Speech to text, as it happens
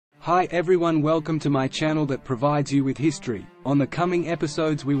Hi everyone, welcome to my channel that provides you with history. On the coming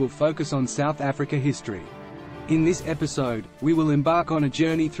episodes we will focus on South Africa history. In this episode, we will embark on a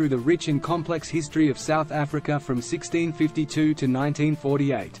journey through the rich and complex history of South Africa from 1652 to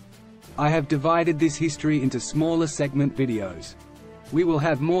 1948. I have divided this history into smaller segment videos. We will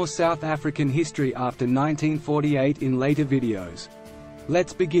have more South African history after 1948 in later videos.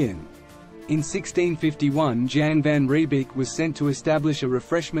 Let's begin. In 1651, Jan van Riebeeck was sent to establish a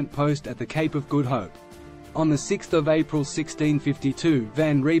refreshment post at the Cape of Good Hope. On 6 April 1652,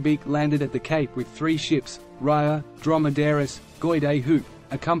 Van Riebeeck landed at the Cape with 3 ships, Raya, Dromedaris, Goede Hoop,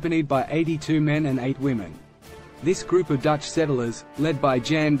 accompanied by 82 men and 8 women. This group of Dutch settlers, led by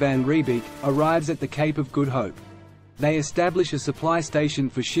Jan van Riebeeck, arrives at the Cape of Good Hope. They establish a supply station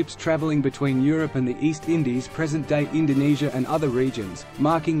for ships traveling between Europe and the East Indies, present-day Indonesia and other regions,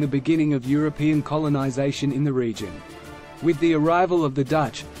 marking the beginning of European colonization in the region. With the arrival of the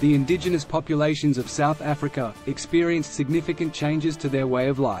Dutch, the indigenous populations of South Africa experienced significant changes to their way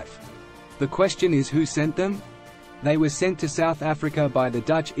of life. The question is, who sent them? They were sent to South Africa by the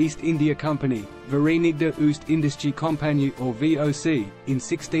Dutch East India Company, Verenigde Oost-Indische Compagnie or VOC, in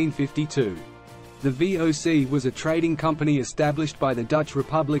 1652. The VOC was a trading company established by the Dutch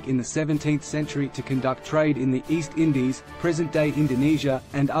Republic in the 17th century to conduct trade in the East Indies, present-day Indonesia,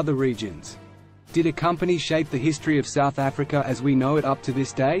 and other regions. Did a company shape the history of South Africa as we know it up to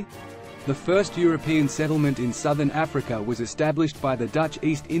this day? The first European settlement in southern Africa was established by the Dutch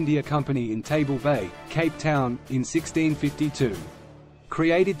East India Company in Table Bay, Cape Town, in 1652.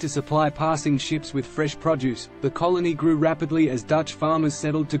 Created to supply passing ships with fresh produce, the colony grew rapidly as Dutch farmers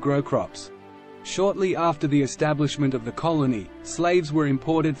settled to grow crops. Shortly after the establishment of the colony, slaves were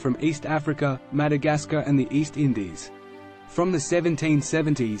imported from East Africa, Madagascar and the East Indies. From the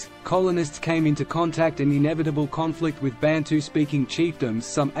 1770s, colonists came into contact and inevitable conflict with Bantu-speaking chiefdoms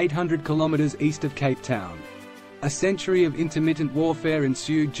some 800 kilometers east of Cape Town. A century of intermittent warfare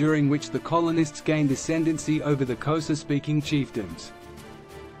ensued, during which the colonists gained ascendancy over the Xhosa-speaking chiefdoms.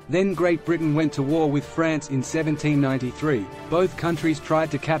 Then Great Britain went to war with France in 1793. Both countries tried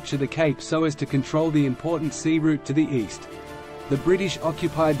to capture the Cape so as to control the important sea route to the east. The British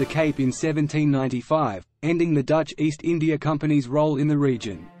occupied the Cape in 1795, ending the Dutch East India Company's role in the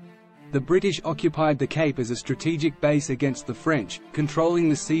region. The British occupied the Cape as a strategic base against the French, controlling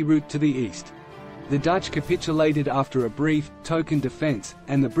the sea route to the east. The Dutch capitulated after a brief, token defence,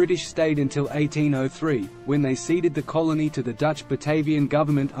 and the British stayed until 1803, when they ceded the colony to the Dutch Batavian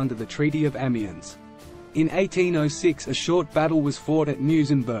government under the Treaty of Amiens. In 1806 a short battle was fought at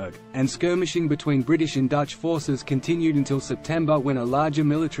Muizenberg, and skirmishing between British and Dutch forces continued until September, when a larger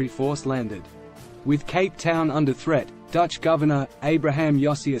military force landed. With Cape Town under threat, Dutch governor, Abraham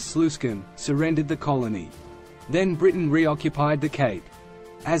Josias Sluisken, surrendered the colony. Then Britain reoccupied the Cape.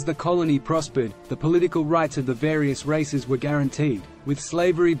 As the colony prospered, the political rights of the various races were guaranteed, with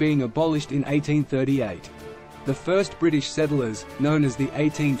slavery being abolished in 1838. The first British settlers, known as the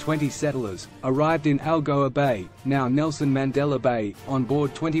 1820 settlers, arrived in Algoa Bay, now Nelson Mandela Bay, on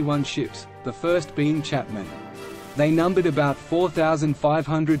board 21 ships, the first being Chapman. They numbered about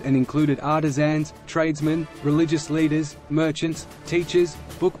 4,500 and included artisans, tradesmen, religious leaders, merchants, teachers,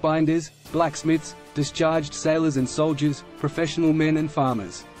 bookbinders, blacksmiths, discharged sailors and soldiers, professional men and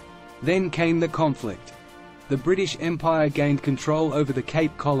farmers. Then came the conflict. The British Empire gained control over the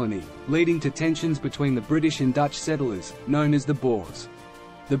Cape Colony, leading to tensions between the British and Dutch settlers, known as the Boers.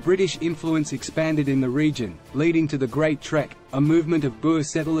 The British influence expanded in the region, leading to the Great Trek, a movement of Boer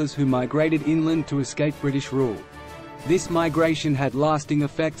settlers who migrated inland to escape British rule. This migration had lasting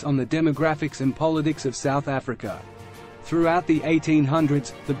effects on the demographics and politics of South Africa. Throughout the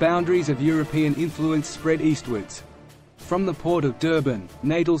 1800s, the boundaries of European influence spread eastwards. From the port of Durban,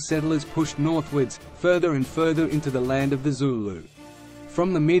 natal settlers pushed northwards, further and further into the land of the Zulu.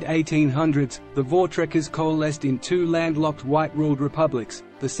 From the mid-1800s, the Voortrekkers coalesced in 2 landlocked white-ruled republics,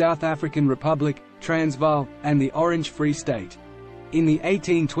 the South African Republic, Transvaal, and the Orange Free State. In the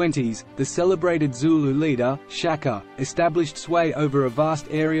 1820s, the celebrated Zulu leader, Shaka, established sway over a vast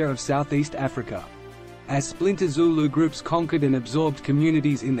area of Southeast Africa. As splinter Zulu groups conquered and absorbed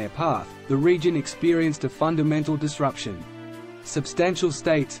communities in their path, the region experienced a fundamental disruption. Substantial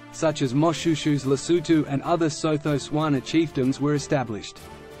states, such as Moshoeshoes, Lesotho and other Sotho-Swana chiefdoms were established.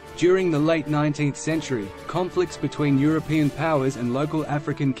 During the late 19th century, conflicts between European powers and local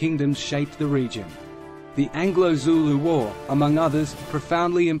African kingdoms shaped the region. The Anglo-Zulu War, among others,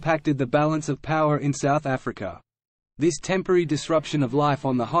 profoundly impacted the balance of power in South Africa. This temporary disruption of life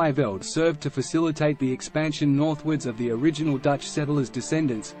on the Highveld served to facilitate the expansion northwards of the original Dutch settlers'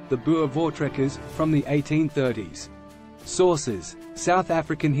 descendants, the Boer Voortrekkers, from the 1830s. Sources: South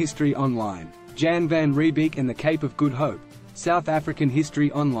African History Online, Jan van Riebeeck and the Cape of Good Hope. South African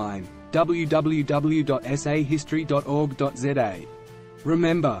History Online, www.sahistory.org.za.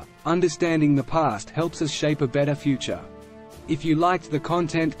 Remember, understanding the past helps us shape a better future. If you liked the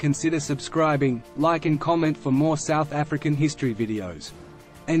content, consider subscribing, like and comment for more South African history videos.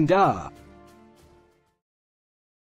 And